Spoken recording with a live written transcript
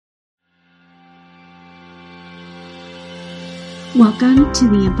Welcome to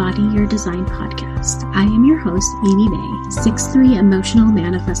the Embody Your Design podcast. I am your host, Amy May, 6'3" emotional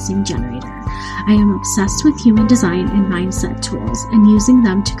manifesting generator. I am obsessed with human design and mindset tools and using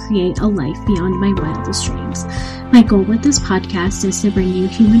them to create a life beyond my wildest dreams. My goal with this podcast is to bring you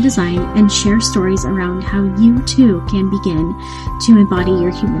human design and share stories around how you too can begin to embody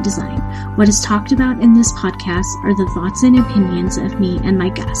your human design. What is talked about in this podcast are the thoughts and opinions of me and my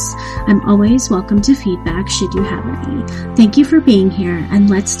guests. I'm always welcome to feedback should you have any. Thank you for being here, and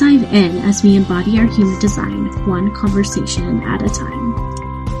let's dive in as we embody our human design, one conversation at a time.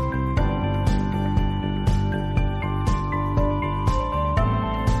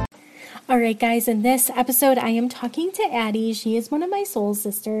 All right, guys, in this episode, I am talking to Addie. She is one of my soul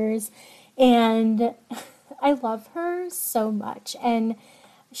sisters, and I love her so much. And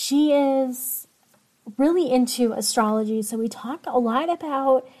she is really into astrology. So we talk a lot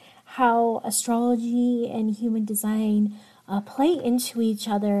about how astrology and human design play into each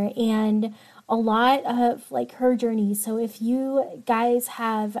other, and a lot of like her journey. So if you guys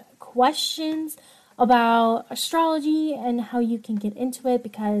have questions about astrology and how you can get into it,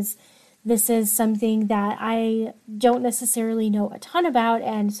 because this is something that I don't necessarily know a ton about,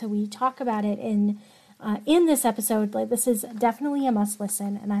 and so we talk about it in this episode. But this is definitely a must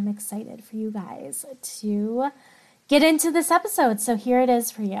listen, and I'm excited for you guys to get into this episode. So here it is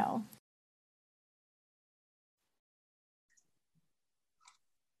for you.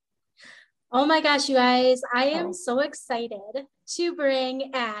 Oh my gosh, you guys, I am so excited to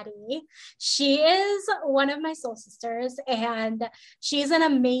bring Addie. She is one of my soul sisters, and she's an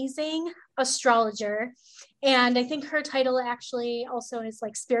amazing astrologer. And I think her title actually also is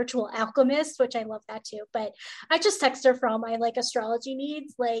like spiritual alchemist, which I love that too. But I just text her for all my like astrology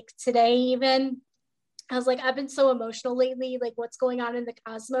needs. Like today even, I was like, I've been so emotional lately, like what's going on in the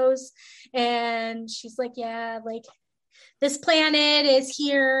cosmos? And she's like, yeah, like this planet is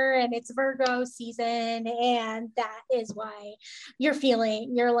here and it's Virgo season, and that is why you're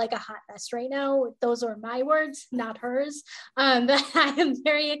like a hot mess right now. Those are my words, not hers. But I am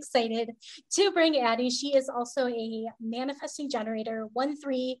very excited to bring Addie. She is also a manifesting generator,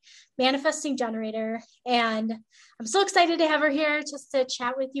 1-3 manifesting generator, and I'm so excited to have her here just to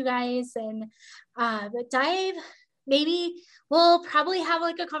chat with you guys and dive. Maybe we'll probably have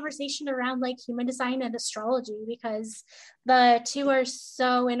like a conversation around like human design and astrology, because the two are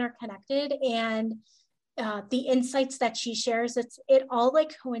so interconnected, and the insights that she shares, it all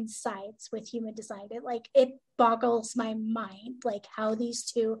like coincides with human design. It boggles my mind like how these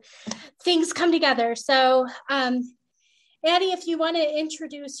two things come together. So Addie, if you want to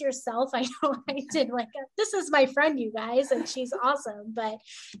introduce yourself, I know I did this is my friend, you guys, and she's awesome. But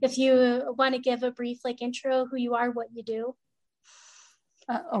if you want to give a brief intro, who you are, what you do.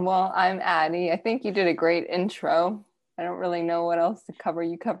 Well, I'm Addie. I think you did a great intro. I don't really know what else to cover.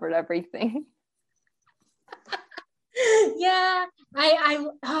 You covered everything. Yeah, I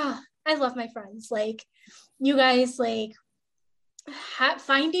love my friends. Like you guys,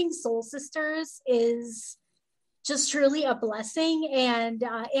 finding soul sisters is just truly a blessing. And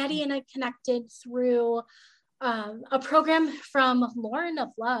Addie and I connected through a program from Lauren of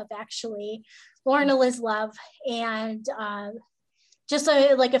Love, actually, Lauren Liz Love. And just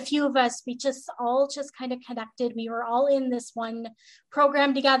a few of us, we just all kind of connected. We were all in this one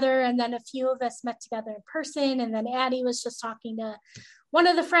program together. And then a few of us met together in person. And then Addie was just talking to one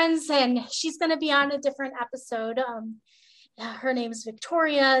of the friends, and she's going to be on a different episode. Her name is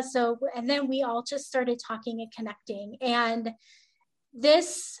Victoria. So, and then we all just started talking and connecting. And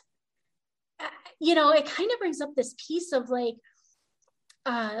this, it kind of brings up this piece of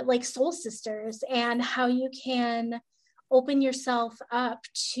soul sisters and how you can open yourself up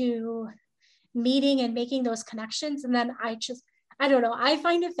to meeting and making those connections. And then I don't know, I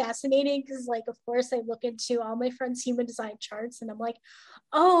find it fascinating because of course I look into all my friends' human design charts and I'm like,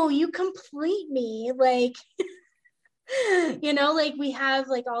 oh, you complete me. We have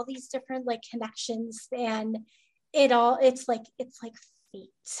all these different connections, and it's like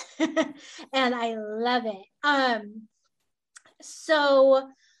fate. And I love it. So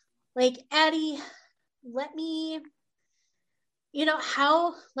Addie, let me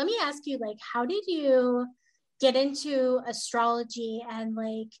ask you, how did you get into astrology, and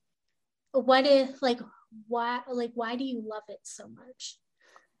why do you love it so much?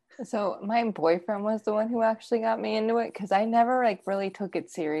 So my boyfriend was the one who actually got me into it, because I never really took it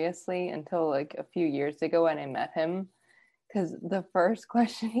seriously until a few years ago when I met him. Because the first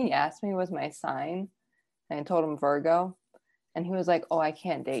question he asked me was my sign, and I told him Virgo, and he was like, "Oh, I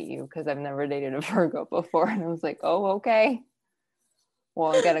can't date you because I've never dated a Virgo before." And I was like, "Oh, okay."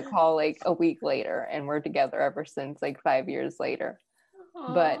 Well, I get a call like a week later, and we're together ever since, like 5 years later.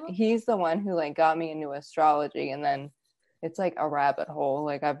 But Aw, he's the one who like got me into astrology, and then it's like a rabbit hole.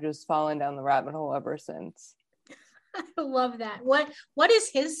 Like I've just fallen down the rabbit hole ever since. I love that. What is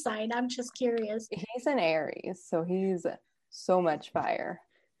his sign? I'm just curious. He's an Aries, so he's so much fire.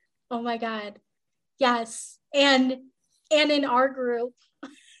 Oh my God. Yes. And in our group,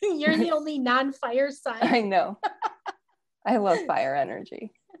 you're the only non-fire sign. I know. I love fire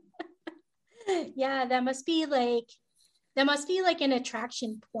energy. Yeah, that must be like an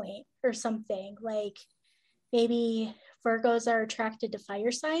attraction point or something. Like maybe Virgos are attracted to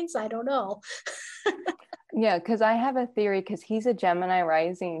fire signs. I don't know. Yeah, because I have a theory because he's a Gemini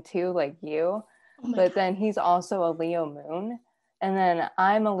rising too, like you, Oh my but God. then he's also a Leo moon. And then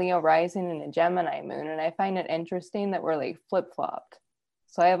I'm a Leo rising and a Gemini moon. And I find it interesting that we're like flip flopped.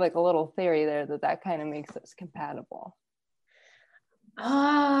 So I have like a little theory there that kind of makes us compatible.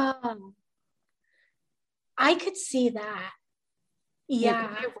 Oh, I could see that. Yeah,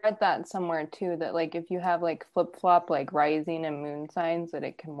 because Yeah. I've read that somewhere too, that like if you have like flip flop, like rising and moon signs, that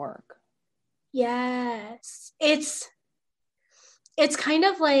it can work. Yes. It's kind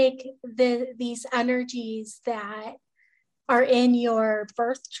of like these energies that are in your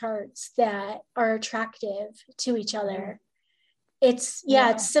birth charts that are attractive to each other. It's yeah,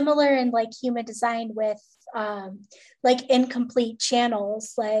 Yeah. it's similar in like human design with like incomplete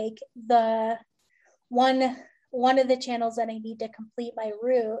channels, like the one one of the channels that I need to complete my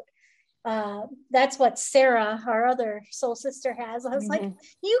root. That's what Sarah, our other soul sister, has. I was like,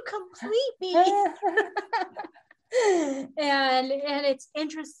 you complete me. And it's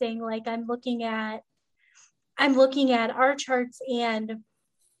interesting. Like I'm looking at our charts, and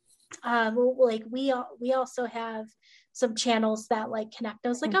like we also have some channels that like connect. I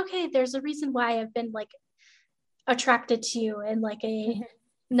was like, okay, there's a reason why I've been like attracted to you in like a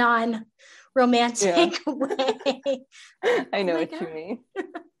non-romantic Yeah. way. I know Like, what you mean.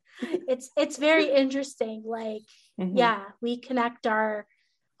 it's very interesting. Like, yeah, we connect our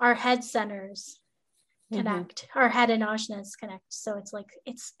head centers connect, our head and ajnas connect. So it's like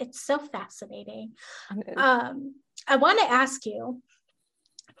it's so fascinating. I want to ask you,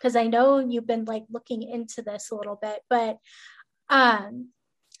 because I know you've been like looking into this a little bit, but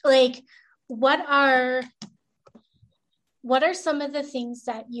like what are some of the things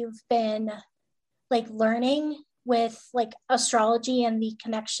that you've been like learning with like astrology and the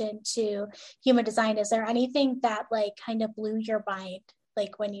connection to human design? Is there anything that like kind of blew your mind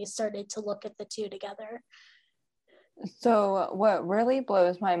like when you started to look at the two together? So what really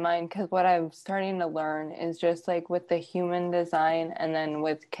blows my mind, because what I'm starting to learn is just like with the human design and then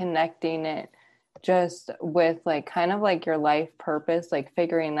with connecting it just with like kind of like your life purpose, like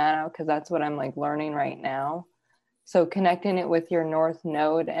figuring that out, because that's what I'm like learning right now. So connecting it with your North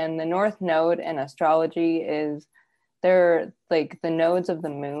Node, and the North Node in astrology is they're like the nodes of the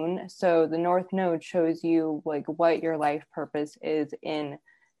moon. So the North Node shows you like what your life purpose is in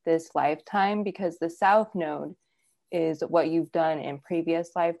this lifetime, because the South Node is what you've done in previous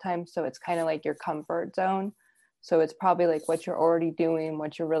lifetimes. So it's kind of like your comfort zone. So it's probably like what you're already doing,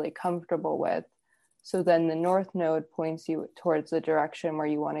 what you're really comfortable with. So then the North Node points you towards the direction where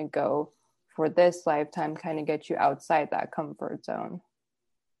you want to go for this lifetime, kind of get you outside that comfort zone.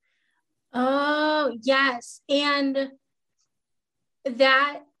 Oh, yes. And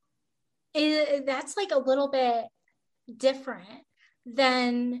that that's like a little bit different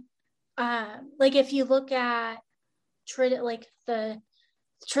than like if you look at like the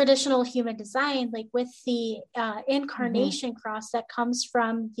traditional human design, like with the incarnation cross that comes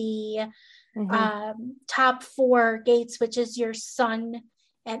from the top four gates, which is your sun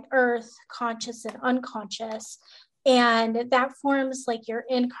and earth, conscious and unconscious. And that forms like your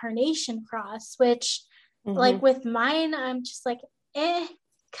incarnation cross, which like with mine, I'm just like, I'm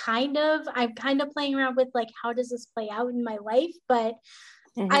kind of playing around with like, how does this play out in my life? But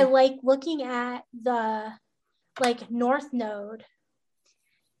I like looking at the like North Node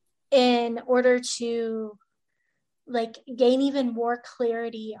in order to like gain even more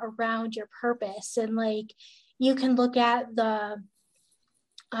clarity around your purpose. And like you can look at the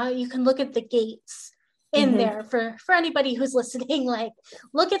gates in there for anybody who's listening. Like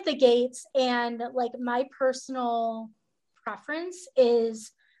look at the gates, and like my personal preference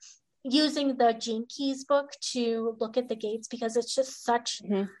is using the Gene Keys book to look at the gates, because it's just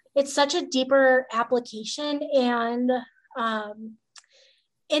it's such a deeper application. And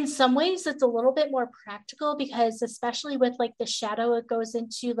in some ways it's a little bit more practical, because especially with like the shadow, it goes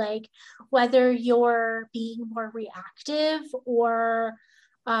into like whether you're being more reactive or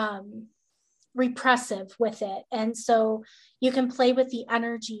repressive with it. And so you can play with the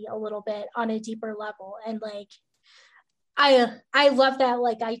energy a little bit on a deeper level. And like, I love that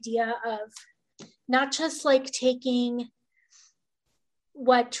like idea of not just like taking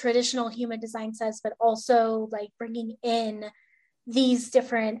what traditional human design says, but also like bringing in these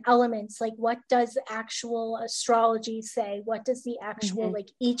different elements. Like, what does actual astrology say? What does the actual like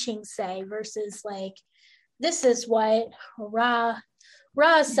I Ching say versus like, this is what Ra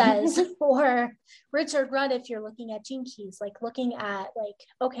says, or Richard Rudd, if you're looking at Gene Keys, like looking at like,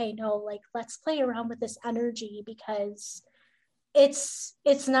 okay, no, like let's play around with this energy, because it's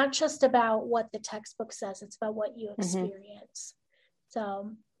not just about what the textbook says, it's about what you experience.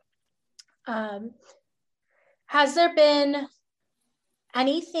 So has there been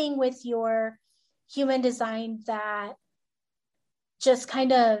anything with your human design that just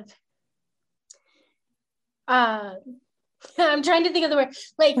kind of I'm trying to think of the word,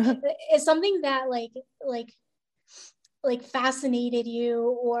 like is something that like fascinated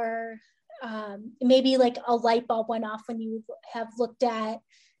you, or maybe like a light bulb went off when you have looked at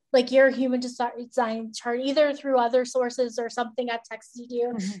like your human design chart, either through other sources or something I texted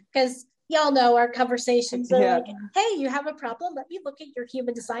you, because y'all know our conversations are like, hey, you have a problem, let me look at your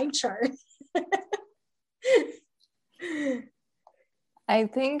human design chart. I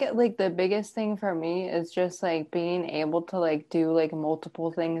think like the biggest thing for me is just like being able to like do like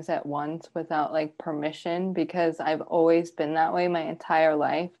multiple things at once without like permission, because I've always been that way my entire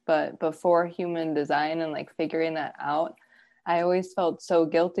life. But before human design and like figuring that out, I always felt so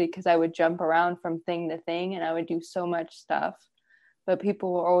guilty because I would jump around from thing to thing and I would do so much stuff. But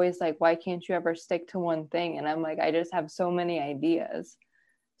people were always like, why can't you ever stick to one thing? And I'm like, I just have so many ideas.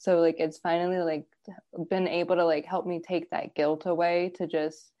 So like it's finally like been able to like help me take that guilt away, to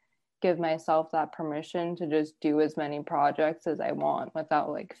just give myself that permission to just do as many projects as I want without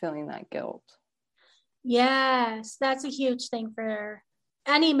like feeling that guilt. Yes, that's a huge thing for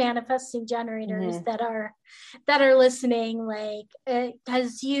any manifesting generators that are listening, like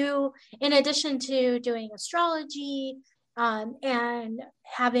because you, in addition to doing astrology and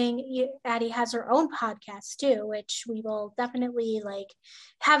having Addie has her own podcast too, which we will definitely like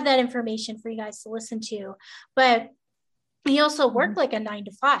have that information for you guys to listen to, but you also work like a 9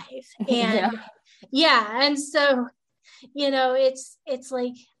 to 5 and and so you know it's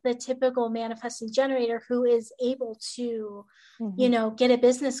like the typical manifesting generator who is able to you know get a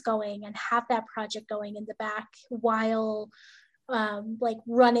business going and have that project going in the back while like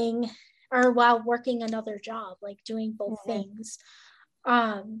running or while working another job, like doing both things.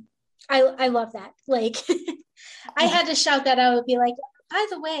 I love that. Like I had to shout that out, be like, by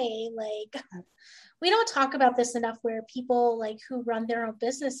the way, like we don't talk about this enough, where people like who run their own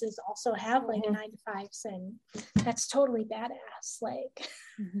businesses also have like 9 to 5s, and that's totally badass. Like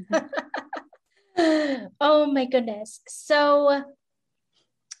oh my goodness. So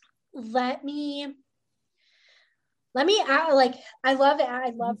let me like I love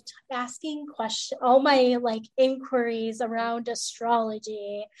asking questions, all my like inquiries around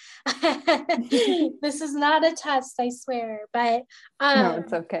astrology. This is not a test, I swear, but no,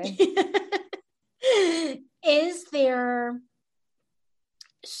 it's okay. Is there,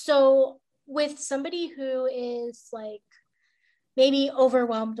 so with somebody who is like maybe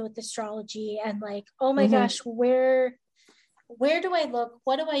overwhelmed with astrology and like, oh my gosh, where do I look?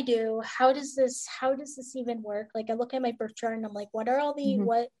 What do I do? How does this even work? Like I look at my birth chart and I'm like, what are all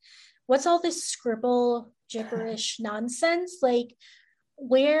the what's all this scribble gibberish nonsense? Like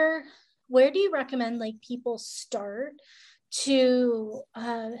where do you recommend like people start to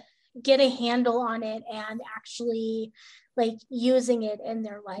get a handle on it and actually like using it in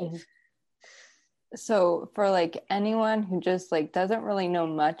their life? So for like anyone who just like doesn't really know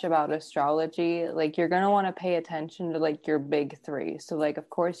much about astrology, like you're going to want to pay attention to like your big 3. So like, of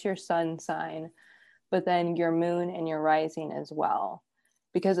course, your sun sign, but then your moon and your rising as well.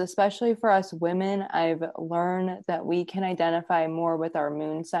 Because especially for us women, I've learned that we can identify more with our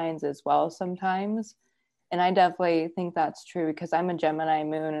moon signs as well sometimes. And I definitely think that's true because I'm a Gemini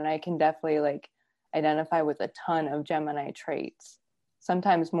moon and I can definitely like identify with a ton of Gemini traits,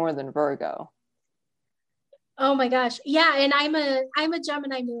 sometimes more than Virgo. Oh my gosh. Yeah. And I'm a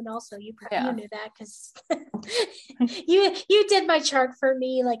Gemini moon also. You knew that because you did my chart for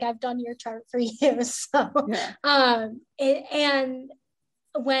me. Like I've done your chart for you. So, and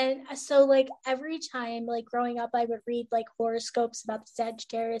like every time like growing up, I would read like horoscopes about the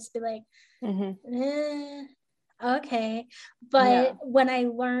Sagittarius, be like, okay. But when I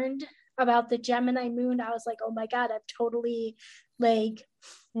learned about the Gemini moon, I was like, oh my God, I'm totally like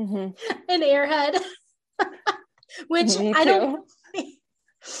an airhead. Which I don't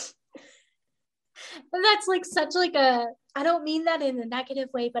And that's like such like a, I don't mean that in a negative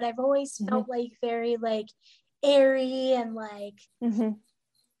way, but I've always felt like very like airy and like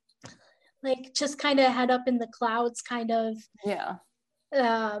just kind of head up in the clouds kind of. Yeah.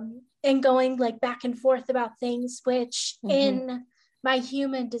 And going like back and forth about things, which in my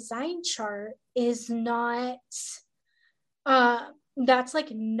human design chart is not, that's like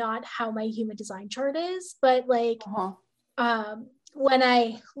not how my human design chart is, but like when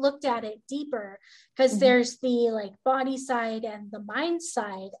I looked at it deeper, because there's the like body side and the mind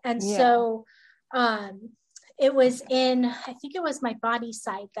side, and so it was in, I think it was my body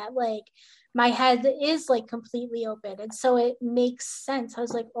side that like my head is like completely open, and so it makes sense. I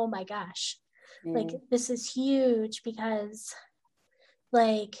was like, oh my gosh, like this is huge, because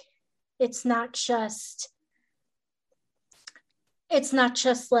like it's not just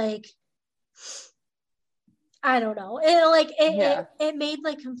like, I don't know, it made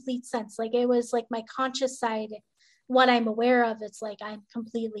like complete sense. Like it was like my conscious side, what I'm aware of, it's like I'm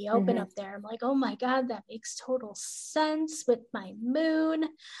completely open up there. I'm like, oh my God, that makes total sense with my moon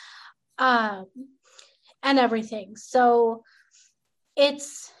and everything. So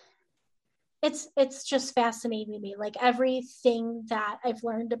it's just fascinating to me. Like everything that I've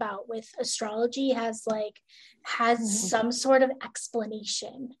learned about with astrology has some sort of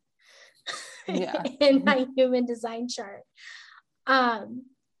explanation in my human design chart.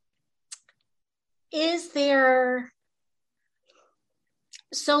 Is there,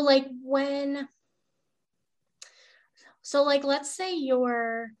 so like let's say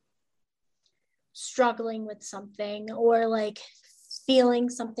you're struggling with something or like feeling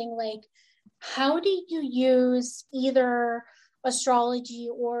something, like how do you use either astrology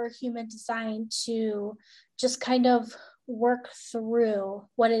or human design to just kind of work through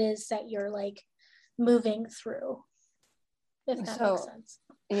what it is that you're like moving through, if that makes sense?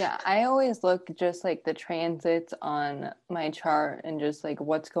 Yeah, I always look just like the transits on my chart and just like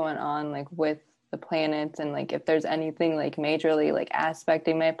what's going on like with the planets, and like if there's anything like majorly like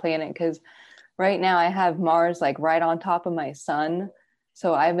aspecting my planet, because right now I have Mars like right on top of my sun.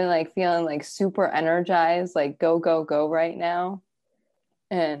 So I've been like feeling like super energized, like go, go, go right now.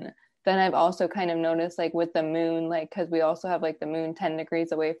 And then I've also kind of noticed like with the moon, like, because we also have like the moon 10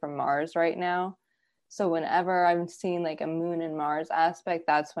 degrees away from Mars right now. So whenever I'm seeing like a moon and Mars aspect,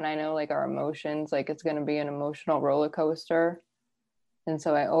 that's when I know like our emotions, like it's going to be an emotional roller coaster. And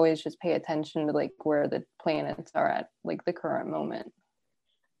so I always just pay attention to like where the planets are at like the current moment.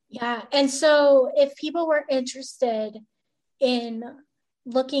 Yeah. And so if people were interested in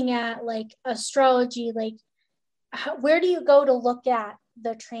looking at like astrology, like where do you go to look at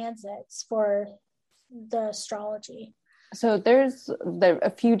the transits for the astrology? So there's a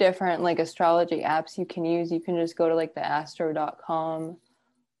few different like astrology apps you can use. You can just go to like the astro.com,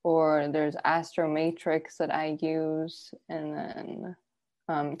 or there's Astromatrix that I use, and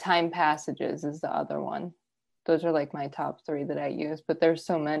then Time Passages is the other one. Those are like my top 3 that I use, but there's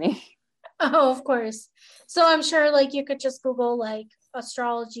so many. Oh, of course. So I'm sure like you could just Google like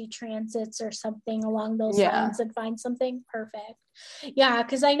astrology transits or something along those lines and find something perfect. Yeah,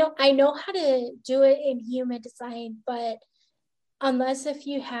 because I know how to do it in human design, but unless if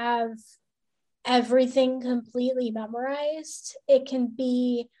you have everything completely memorized, it can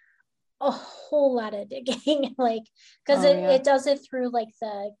be a whole lot of digging, like because it does it through like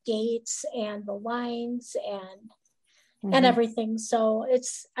the gates and the lines and everything. So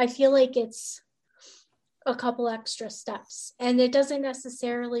I feel like it's a couple extra steps, and it doesn't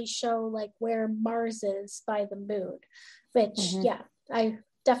necessarily show like where Mars is by the moon, which I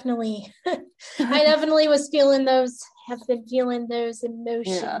definitely was feeling those, have been feeling those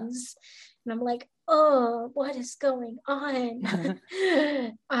emotions, and I'm like, oh, what is going on?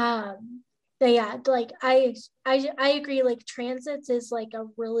 But yeah, like I agree, like transits is like a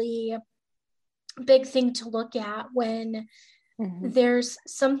really big thing to look at when there's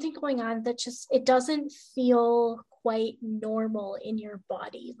something going on that just, it doesn't feel quite normal in your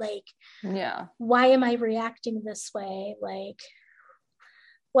body. Like, why am I reacting this way? Like,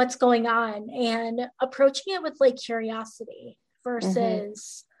 what's going on? And approaching it with like curiosity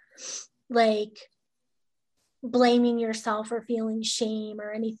versus like blaming yourself or feeling shame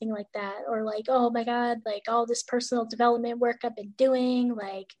or anything like that, or like, oh my God, like all this personal development work I've been doing,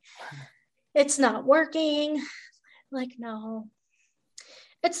 like it's not working. Like, no,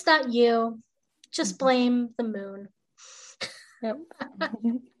 it's not you. Just blame the moon.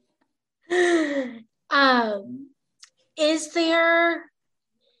 Is there,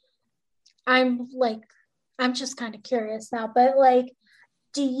 I'm just kind of curious now, but like,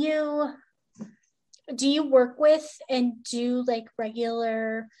 do you work with and do like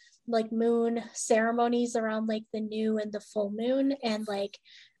regular like moon ceremonies around like the new and the full moon and like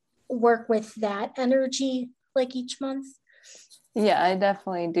work with that energy like each month? Yeah, I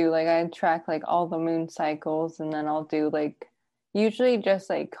definitely do. Like I track like all the moon cycles, and then I'll do like usually just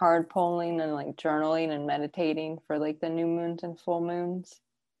like card pulling and like journaling and meditating for like the new moons and full moons.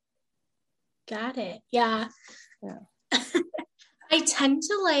 Got it. Yeah. Yeah. I tend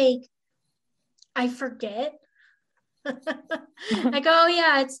to like, I forget. I go, oh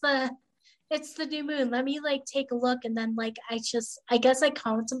yeah, it's the new moon. Let me like take a look. And then like I guess I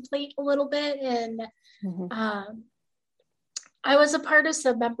contemplate a little bit. And Mhm. I was a part of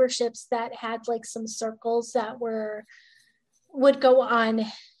some memberships that had like some circles that would go on,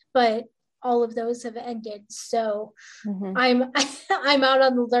 but all of those have ended. So Mhm. I'm I'm out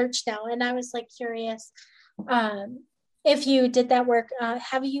on the lurch now. And I was like curious, um, if you did that work,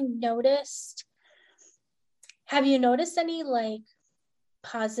 have you noticed any like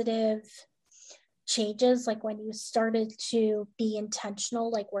positive changes like when you started to be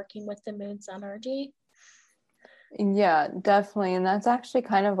intentional like working with the moon's energy? Yeah, definitely. And that's actually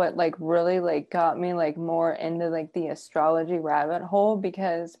kind of what like really like got me like more into like the astrology rabbit hole,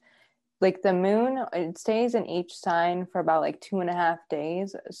 because like the moon, it stays in each sign for about like 2.5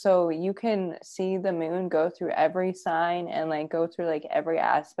 days. So you can see the moon go through every sign and like go through like every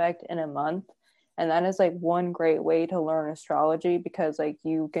aspect in a month. And that is like one great way to learn astrology, because like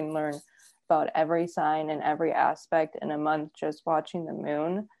you can learn about every sign and every aspect in a month just watching the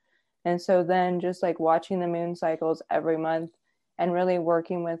moon. And so then just like watching the moon cycles every month and really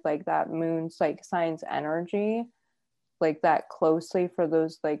working with like that moon's like signs energy like that closely for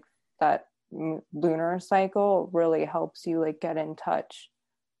those like that lunar cycle really helps you like get in touch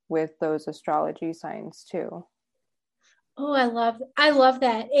with those astrology signs too. Oh, I love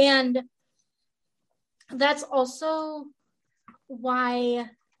that. And that's also why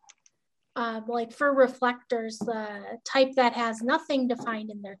like for reflectors, the type that has nothing defined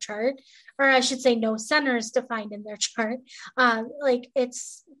in their chart, or I should say no centers defined in their chart, like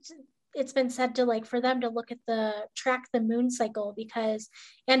it's been said to like for them to look at the track the moon cycle because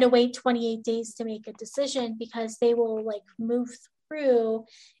and to wait 28 days to make a decision because they will like move through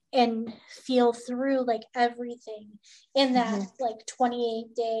and feel through like everything in that Mm-hmm. like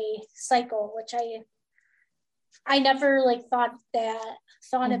 28-day cycle, which I never like thought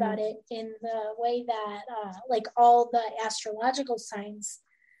Mm-hmm. about it in the way that like all the astrological signs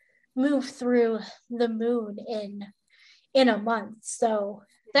move through the moon in a month. So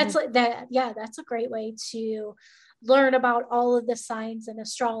that's like that. Yeah, that's a great way to learn about all of the signs in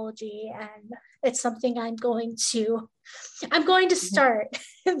astrology, and it's something I'm going to start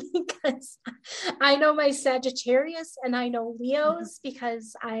because I know my Sagittarius and I know Mm-hmm. Leos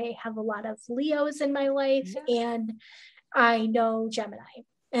because I have a lot of Leos in my life, Yeah. and I know Gemini,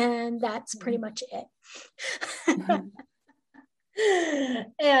 and that's pretty much it. Mm-hmm.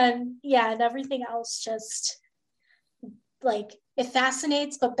 And yeah, and everything else just like it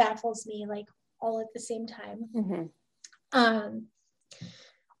fascinates but baffles me like all at the same time. Mm-hmm. Um,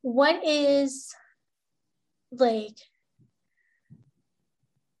 what is like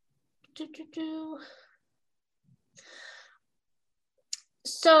do, do, do.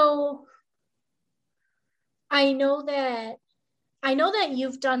 So I know that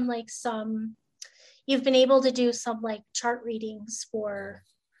you've done like you've been able to do some like chart readings for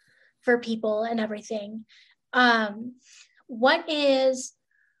people and everything. Um, what is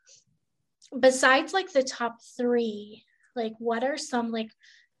besides like the top three, like what are some like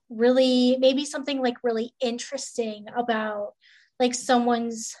really maybe something like really interesting about like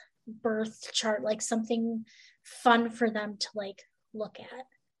someone's birth chart, like something fun for them to like look at?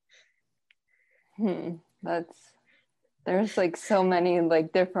 That's there's like so many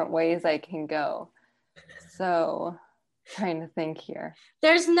like different ways I can go. So trying to think here.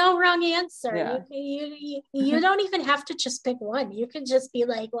 There's no wrong answer. Yeah. You don't even have to just pick one. You can just be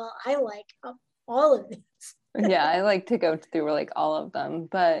like, well, I like all of these. Yeah, I like to go through like all of them,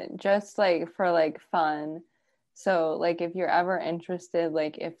 but just like for like fun. So like if you're ever interested,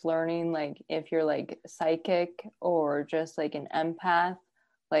 like if learning, like if you're like psychic or just like an empath,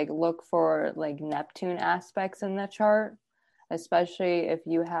 like look for like Neptune aspects in the chart, especially if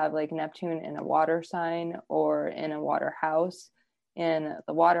you have like Neptune in a water sign or in a water house. And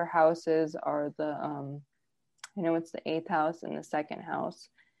the water houses are I know it's the eighth house and the second house.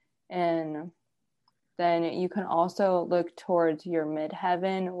 And then you can also look towards your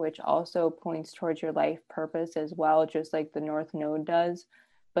midheaven, which also points towards your life purpose as well, just like the North Node does.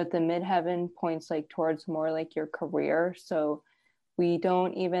 But the midheaven points like towards more like your career. So we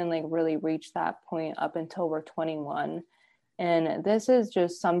don't even like really reach that point up until we're 21. And this is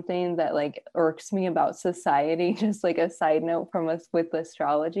just something that like irks me about society, just like a side note from us with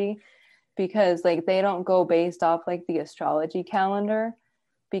astrology, because like they don't go based off like the astrology calendar.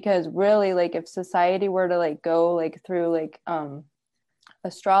 Because really, like if society were to like go like through like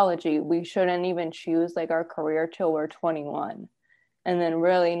astrology, we shouldn't even choose like our career till we're 21. And then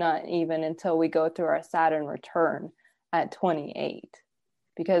really not even until we go through our Saturn return at 28.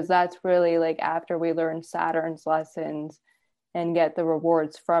 Because that's really like after we learn Saturn's lessons and get the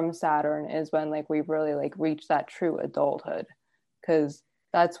rewards from Saturn is when like we really like reach that true adulthood. Because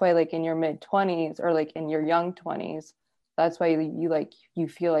that's why like in your mid 20s or like in your young 20s, that's why you like you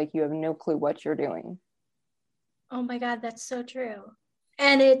feel like you have no clue what you're doing. Oh my God, that's so true.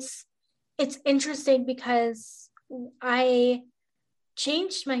 And it's interesting because I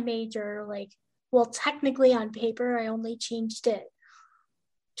changed my major, like, well, technically on paper I only changed it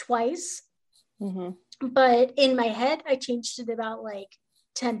twice, but in my head I changed it about like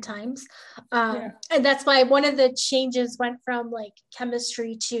 10 times. And that's why one of the changes went from like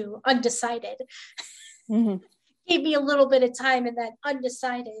chemistry to undecided. Gave me a little bit of time in that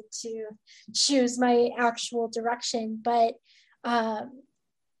undecided to choose my actual direction. But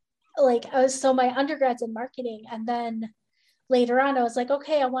like so my undergrad's in marketing, and then later on I was like,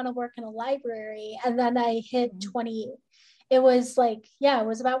 okay, I want to work in a library. And then I hit 20. It was like, yeah, it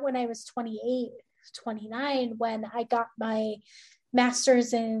was about when I was 28, 29 when I got my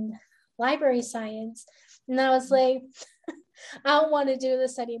master's in library science. And I was like, I don't want to do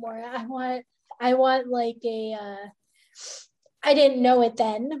this anymore. I want like I didn't know it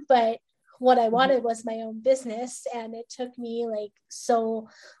then, but what I wanted was my own business. And it took me like so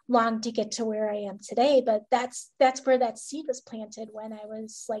long to get to where I am today. But that's where that seed was planted when I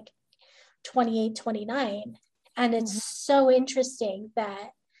was like 28, 29. And it's so interesting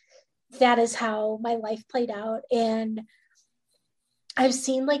that is how my life played out. And I've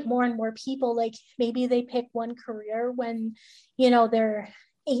seen like more and more people, like maybe they pick one career when, they're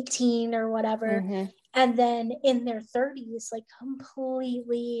 18 or whatever. And then in their 30s, like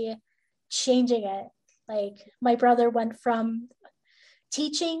completely changing it. Like my brother went from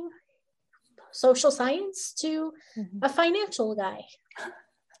teaching social science to a financial guy.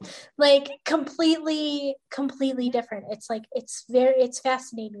 Like completely different. It's like it's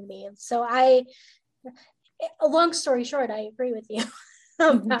fascinating to me. And so a long story short, I agree with you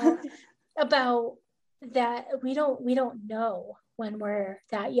about that. We don't know when we're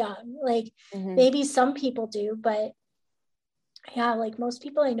that young. Like maybe some people do, but yeah, like most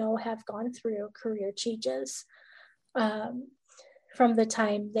people I know have gone through career changes from the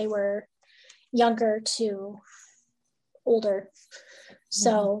time they were younger to older.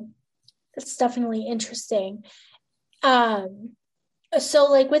 So it's definitely interesting.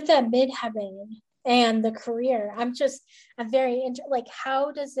 So like with that midheaven and the career, I'm very like,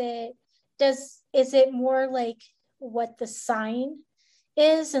 how is it more like what the sign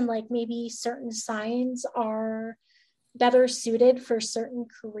is, and like maybe certain signs are better suited for certain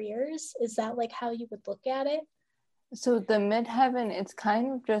careers? Is that like how you would look at it? So the midheaven, it's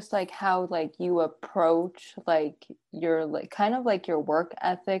kind of just like how like you approach like your like kind of like your work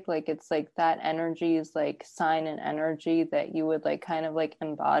ethic. Like it's like that energy is like sign and energy that you would like kind of like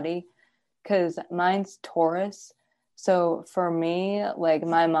embody. Because mine's Taurus. So for me, like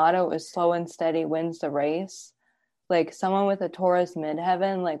my motto is slow and steady wins the race. Like someone with a Taurus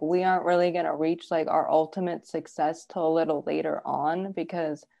midheaven, like we aren't really going to reach like our ultimate success till a little later on,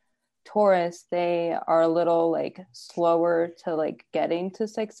 because Taurus, they are a little like slower to like getting to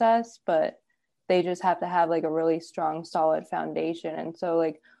success, but they just have to have like a really strong, solid foundation. And so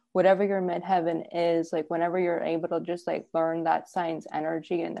like whatever your midheaven is, like whenever you're able to just like learn that sign's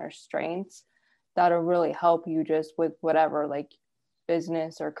energy and their strengths, that'll really help you just with whatever like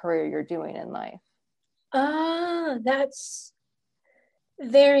business or career you're doing in life. That's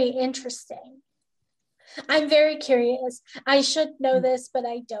very interesting. I'm very curious. I should know this, but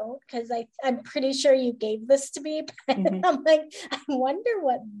I don't, because I'm pretty sure you gave this to me. But I'm like, I wonder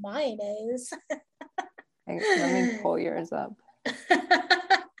what mine is. Let me pull yours up.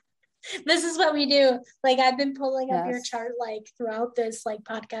 This is what we do. Like I've been pulling up your chart like throughout this like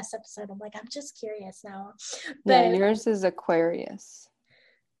podcast episode. I'm like, I'm just curious now. But yours is Aquarius.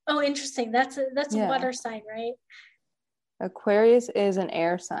 Oh, interesting. That's a water sign, right? Aquarius is an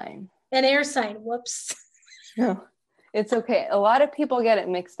air sign. An air sign. Whoops. No, it's okay. A lot of people get it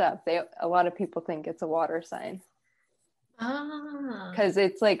mixed up. A lot of people think it's a water sign. Because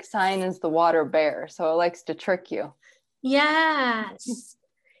it's like sign is the water bear, so it likes to trick you. Yes.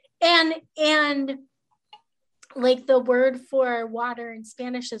 and like the word for water in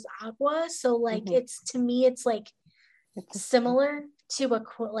Spanish is agua. So like it's, to me, it's like similar to a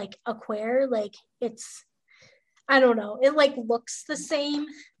queer, like it's, I don't know, it like looks the same,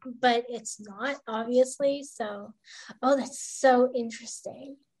 but it's not, obviously. So, oh, that's so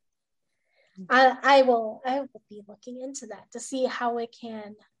interesting. I will be looking into that to see how it's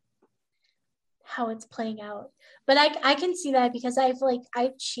playing out. But I can see that because I've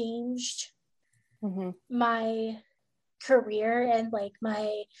changed my career and like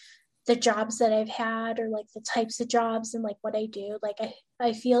the jobs that I've had, or like the types of jobs and like what I do. Like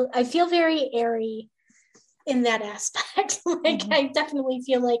I feel very airy in that aspect. Like I definitely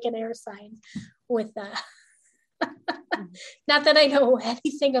feel like an air sign with that. Not that I know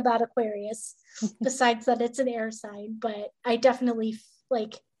anything about Aquarius besides that it's an air sign, but I definitely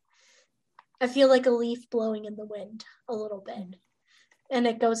I feel like a leaf blowing in the wind a little bit. And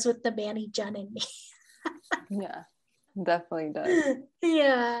it goes with the Manny Jen in me. Yeah, definitely does.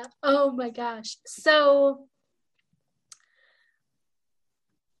 Yeah. Oh my gosh. So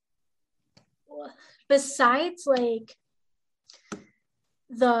besides like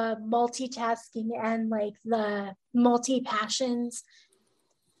the multitasking and like the multi-passions,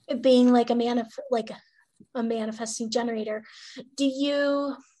 being like a manifesting generator, do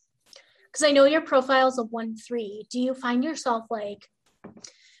you, because I know your profile is a 1-3, do you find yourself like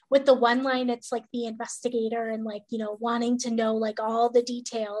with the one line, it's like the investigator and like, you know, wanting to know like all the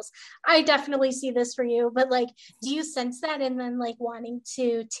details? I definitely see this for you, but like, do you sense that and then like wanting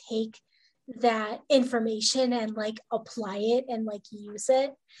to take that information and like apply it and like use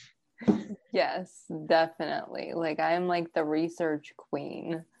it? Yes, definitely. Like I'm like the research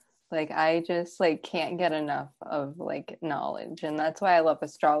queen. Like I just like can't get enough of like knowledge, and that's why I love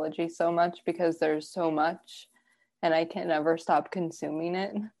astrology so much, because there's so much and I can never stop consuming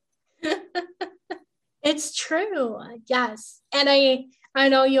it. It's true. Yes. And I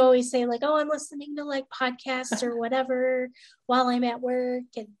know you always say like, oh, I'm listening to like podcasts or whatever while I'm at work.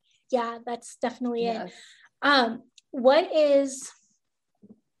 And yeah, that's definitely it. What is,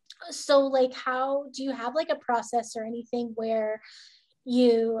 so like, how do you have like a process or anything where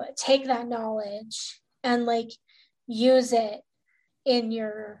you take that knowledge and like use it in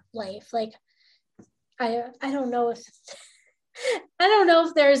your life? Like, I don't know if I don't know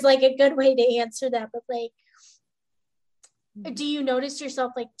if there's like a good way to answer that, but like, do you notice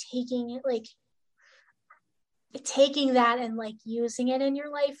yourself like taking that and like using it in your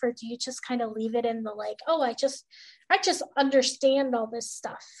life, or do you just kind of leave it in the like, oh, I just understand all this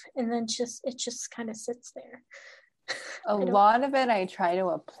stuff, and then it just kind of sits there? A lot of it I try to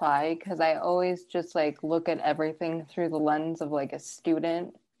apply, because I always just like look at everything through the lens of like a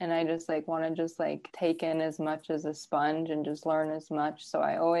student, and I just like want to just like take in as much as a sponge and just learn as much. So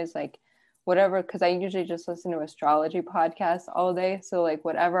I always like whatever, because I usually just listen to astrology podcasts all day. So like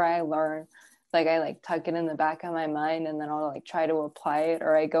whatever I learn, like I like tuck it in the back of my mind, and then I'll like try to apply it,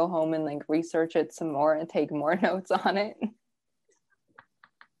 or I go home and like research it some more and take more notes on it.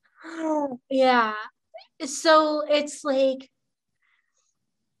 Yeah. So it's like,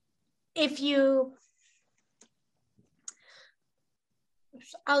 if you,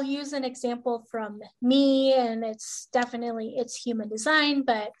 I'll use an example from me, and it's human design,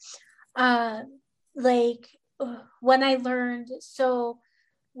 but like when I learned, so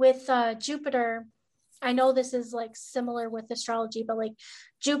with Jupiter, I know this is like similar with astrology, but like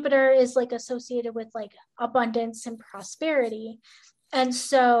Jupiter is like associated with like abundance and prosperity. And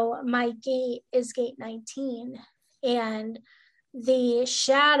so my gate is gate 19, and the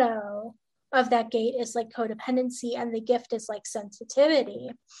shadow of that gate is like codependency, and the gift is like sensitivity.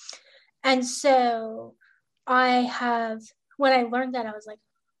 And so when I learned that, I was like,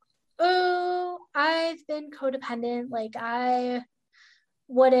 oh, I've been codependent. Like I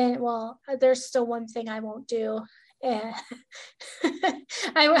wouldn't, well, there's still one thing I won't do. And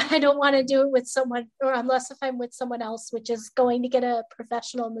I don't want to do it with someone, or unless if I'm with someone else, which is going to get a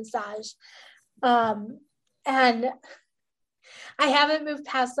professional massage. And I haven't moved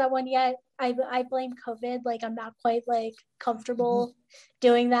past that one yet. I blame COVID. Like I'm not quite like comfortable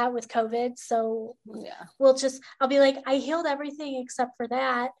doing that with COVID. So yeah, I'll be like, I healed everything except for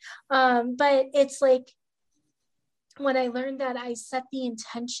that. But it's like, when I learned that, I set the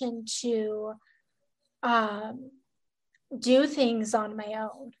intention to do things on my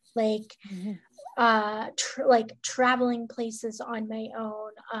own, like like traveling places on my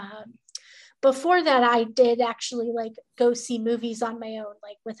own. Before that, I did actually like go see movies on my own,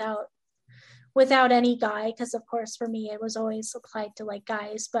 like without any guy, because of course for me it was always applied to like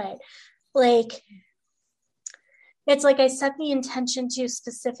guys, but like it's like I set the intention to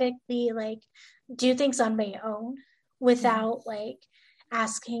specifically like do things on my own without like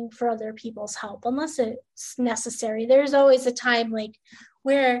asking for other people's help unless it's necessary. There's always a time like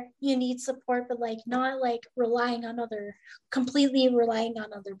where you need support, but like not like completely relying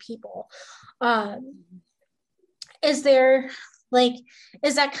on other people. Is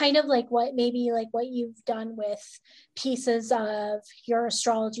that kind of like what you've done with pieces of your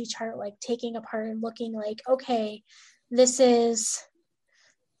astrology chart, like taking apart and looking like, okay, this is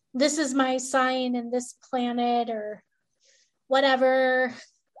my sign and this planet or whatever.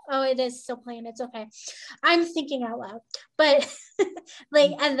 Oh, it is still playing. It's okay. I'm thinking out loud. But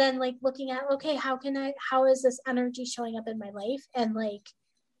like, and then like looking at, okay, how is this energy showing up in my life? And like,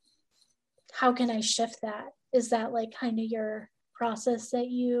 how can I shift that? Is that like kind of your process that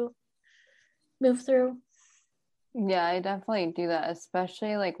you move through? Yeah, I definitely do that,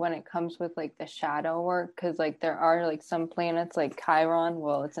 especially like when it comes with like the shadow work, because like there are like some planets like Chiron.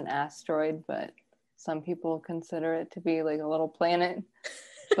 Well, it's an asteroid, but some people consider it to be like a little planet.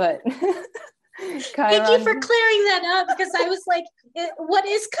 But Chiron, thank you for clearing that up, because I was like, what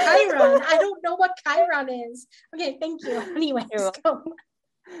is Chiron? I don't know what Chiron is. Okay, thank you. Anyways, go.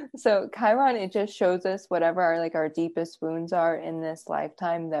 So Chiron, it just shows us whatever our deepest wounds are in this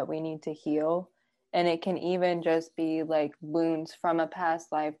lifetime that we need to heal. And it can even just be like wounds from a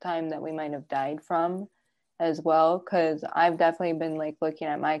past lifetime that we might have died from as well. Because I've definitely been like looking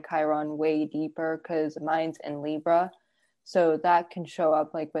at my Chiron way deeper, because mine's in Libra. So that can show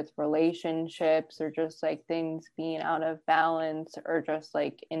up like with relationships or just like things being out of balance or just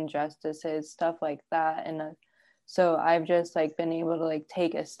like injustices, stuff like that. And so I've just like been able to like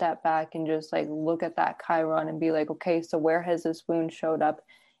take a step back and just like look at that Chiron and be like, okay, so where has this wound showed up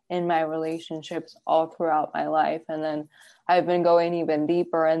in my relationships all throughout my life? And then I've been going even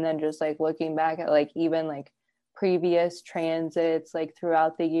deeper and then just like looking back at like even like previous transits like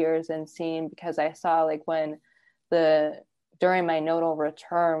throughout the years and seeing, because I saw like during my nodal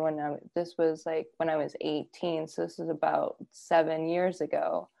return this was like when I was 18, so this is about 7 years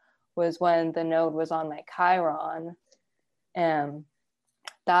ago, was when the node was on my Chiron. And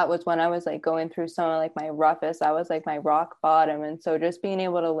that was when I was like going through some of like my roughest, I was like my rock bottom. And so just being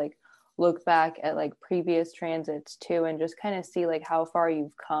able to like look back at like previous transits too, and just kind of see like how far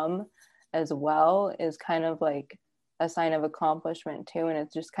you've come as well, is kind of like a sign of accomplishment too. And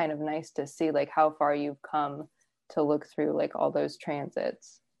it's just kind of nice to see like how far you've come to look through like all those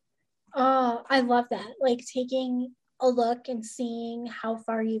transits. Oh, I love that. Like taking a look and seeing how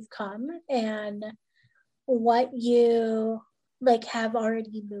far you've come and what you like have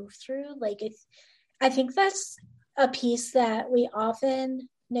already moved through. Like I think that's a piece that we often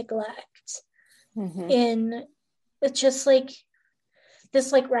neglect in just like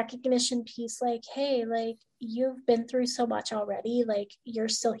this like recognition piece, like, hey, like you've been through so much already, like you're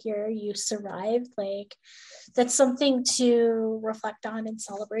still here, you survived. Like that's something to reflect on and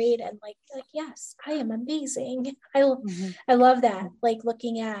celebrate, and like yes, I am amazing. I love that, like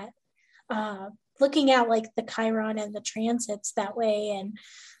looking at like the Chiron and the transits that way. And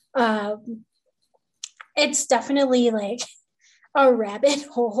it's definitely like a rabbit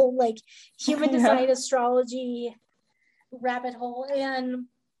hole, like human design astrology rabbit hole. And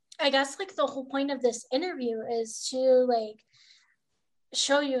I guess like the whole point of this interview is to like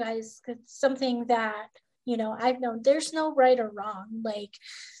show you guys something that, you know, I've known. There's no right or wrong. Like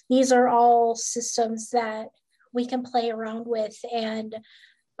these are all systems that we can play around with. And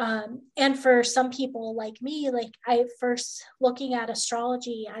for some people like me, like I first looking at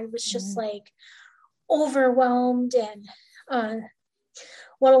astrology, I was just like overwhelmed, and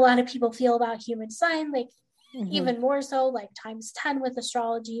what a lot of people feel about human design, like even more so, like times 10 with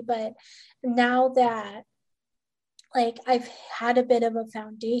astrology. But now that like I've had a bit of a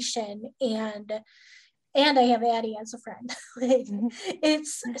foundation, and I have Addie as a friend, like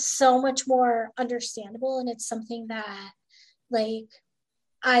it's so much more understandable, and it's something that like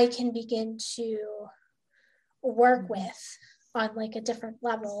I can begin to work with on like a different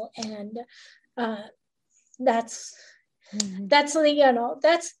level. And that's like, you know,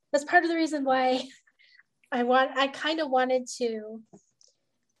 that's part of the reason why I kind of wanted to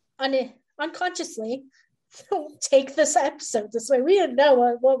unconsciously take this episode this way. We didn't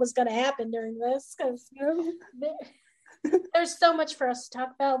know what was going to happen during this, because there's so much for us to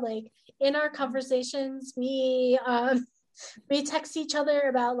talk about. Like in our conversations, we text each other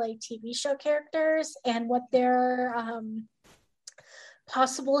about like TV show characters and what their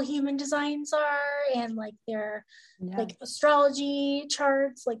possible human designs are, and like their like astrology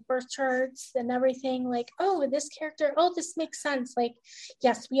charts, like birth charts and everything. Like, oh, this character, oh, this makes sense. Like,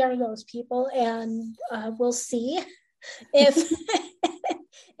 yes, we are those people, and we'll see if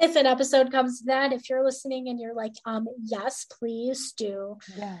if an episode comes to that, if you're listening and you're like, yes, please do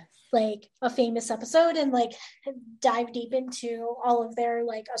like a famous episode and like dive deep into all of their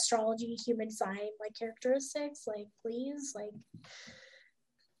like astrology, human design, like characteristics, like please, like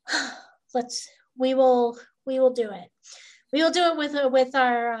we will do it. We will do it with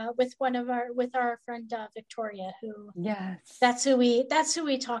our friend Victoria, who that's who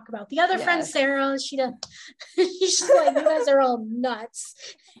we talk about. The other friend Sarah, she's like, you guys are all nuts.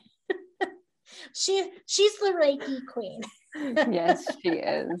 She's the Reiki queen. Yes, she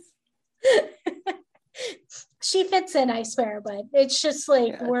is. She fits in, I swear, but it's just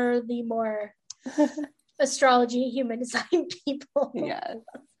like we're the more astrology, human design people. Yes.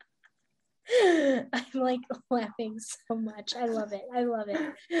 I'm like laughing so much. I love it.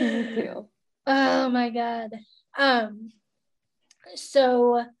 Me too. Oh my God.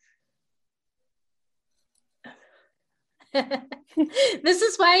 So this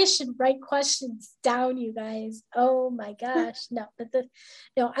is why I should write questions down, you guys. Oh my gosh. No,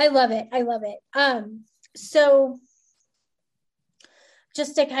 I love it. So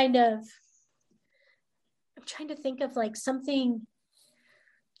just to kind of, I'm trying to think of like something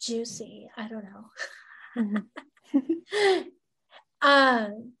juicy. I don't know.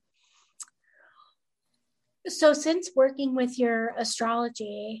 So since working with your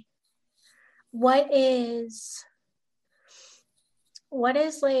astrology, what is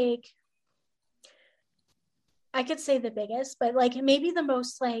like, I could say the biggest, but like maybe the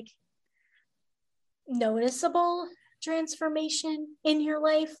most like noticeable transformation in your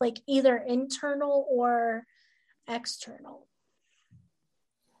life, like either internal or external?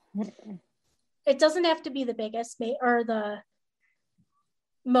 It doesn't have to be the biggest or the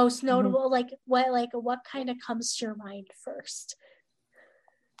most notable. Like what kind of comes to your mind first?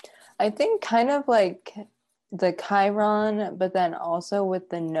 I think kind of like the Chiron, but then also with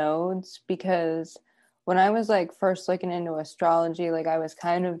the nodes, because when I was like first looking into astrology, like I was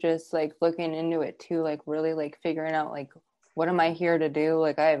kind of just like looking into it too, like really like figuring out like, what am I here to do?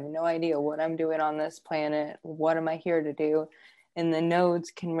 Like, I have no idea what I'm doing on this planet. What am I here to do? And the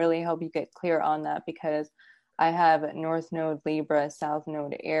nodes can really help you get clear on that, because I have North Node Libra, South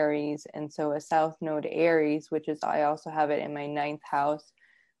Node Aries. And so a South Node Aries, which is, I also have it in my 9th house,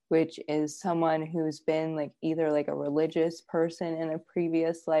 which is someone who's been like either like a religious person in a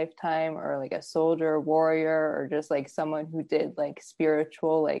previous lifetime, or like a soldier, warrior, or just like someone who did like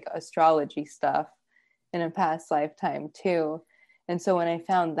spiritual, like astrology stuff in a past lifetime too. And so when I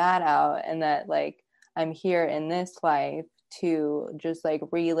found that out, and that like I'm here in this life to just like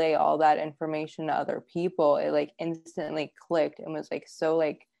relay all that information to other people, it like instantly clicked and was like so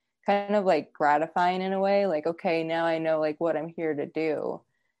like kind of like gratifying in a way, like, okay, now I know like what I'm here to do.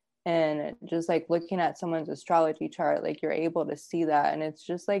 And just like looking at someone's astrology chart, like you're able to see that, and it's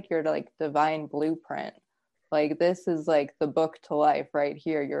just like your like divine blueprint. Like, this is like the book to life right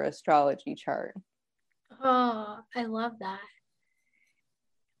here, your astrology chart. Oh, I love that.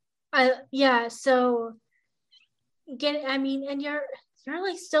 So and you're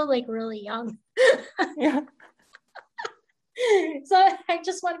like still like really young. Yeah. So I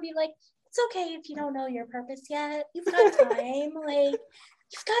just want to be like, it's okay if you don't know your purpose yet. You've got time. Like,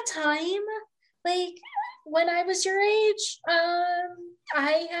 you've got time. Like, when I was your age,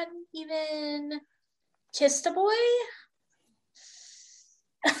 I hadn't even kissed a boy.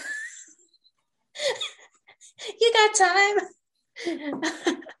 You got time.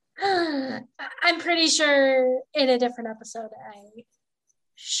 I'm pretty sure in a different episode I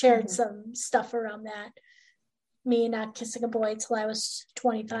shared some stuff around that. Me not kissing a boy till I was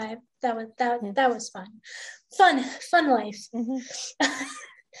 25. That was fun life.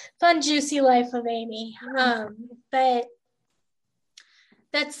 Fun juicy life of Amy. But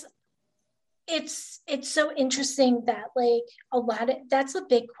it's so interesting that like that's a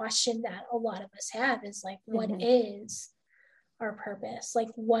big question that a lot of us have, is like, what is our purpose? Like,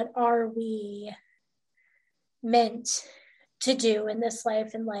 what are we meant to do in this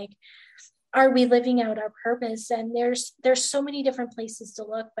life? And like, are we living out our purpose? And there's so many different places to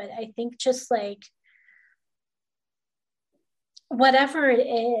look, but I think just like whatever it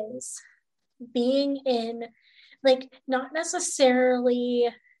is, being in like, not necessarily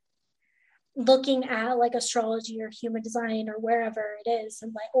looking at like astrology or human design or wherever it is,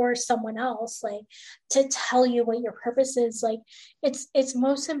 and like, or someone else like to tell you what your purpose is, like it's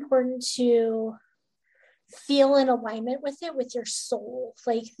most important to feel in alignment with it, with your soul.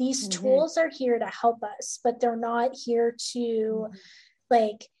 Like, these tools are here to help us, but they're not here to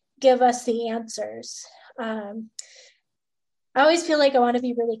like give us the answers. I always feel like I want to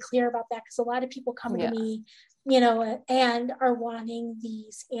be really clear about that, because a lot of people come to me and are wanting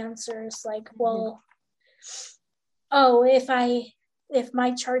these answers like, well, oh, if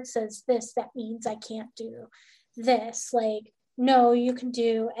my chart says this, that means I can't do this. Like, no, you can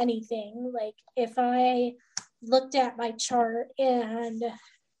do anything. Like, if I looked at my chart and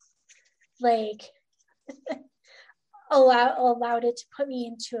like allowed it to put me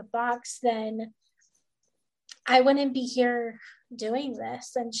into a box, then I wouldn't be here doing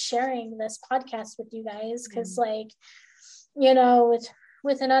this and sharing this podcast with you guys, because like,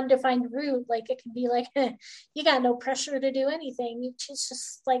 with an undefined root, like it can be like, you got no pressure to do anything, you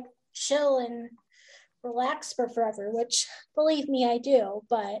just like chill and relax for forever, which believe me, I do.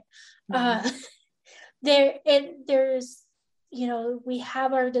 But there's we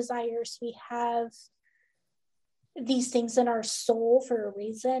have our desires, we have these things in our soul for a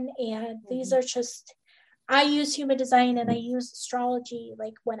reason, and these are just, I use human design and I use astrology,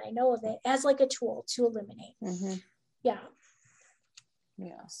 like when I know of it, as like a tool to eliminate. Yeah.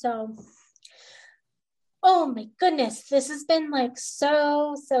 So, oh my goodness, this has been like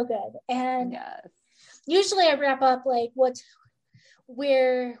so good. And usually I wrap up like,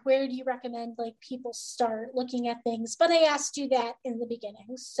 where do you recommend like people start looking at things? But I asked you that in the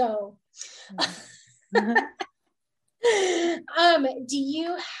beginning. So do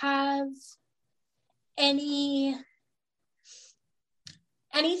you have anything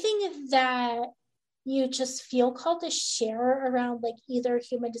that you just feel called to share around like either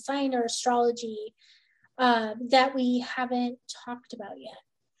human design or astrology that we haven't talked about yet?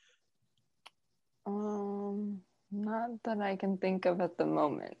 Not that I can think of at the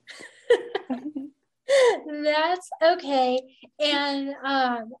moment. That's okay. And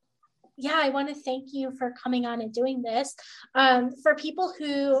I want to thank you for coming on and doing this. For people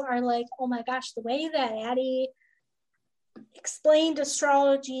who are like, oh my gosh, the way that Addie explained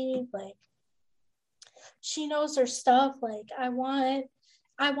astrology, like she knows her stuff, like I want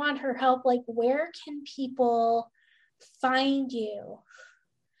her help. Like, where can people find you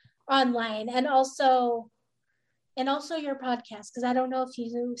online? And also your podcast, because I don't know if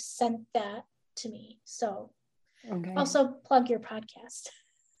you sent that to me. So also plug your podcast.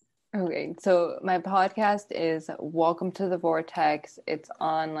 Okay, so my podcast is Welcome to the Vortex. It's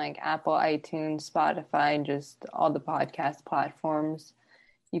on like Apple, iTunes, Spotify, just all the podcast platforms.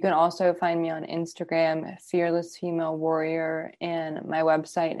 You can also find me on Instagram, Fearless Female Warrior, and my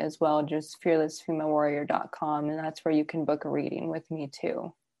website as well, just fearlessfemalewarrior.com, and that's where you can book a reading with me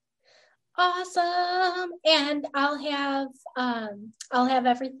too. Awesome. And I'll have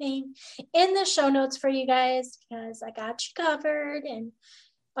everything in the show notes for you guys, because I got you covered. And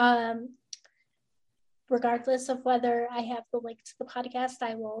regardless of whether I have the link to the podcast,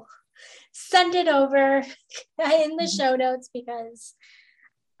 I will send it over in the show notes, because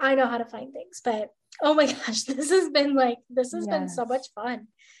I know how to find things. But oh my gosh, this has been so much fun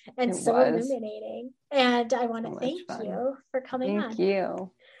and so illuminating. And I want to thank you for coming on. Thank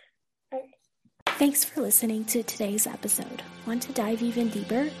you. Thanks for listening to today's episode. Want to dive even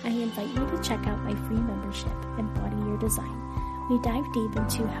deeper? I invite you to check out my free membership, Embody Your Design. We dive deep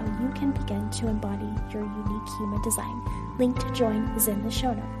into how you can begin to embody your unique human design. Link to join is in the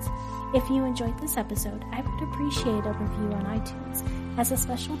show notes. If you enjoyed this episode, I would appreciate a review on iTunes. As a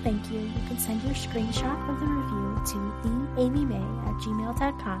special thank you, you can send your screenshot of the review to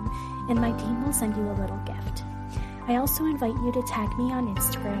theamymay@gmail.com, and my team will send you a little gift. I also invite you to tag me on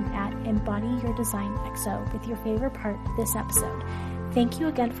Instagram at EmbodyYourDesignXO with your favorite part of this episode. Thank you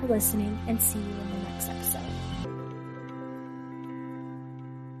again for listening, and see you in the next episode.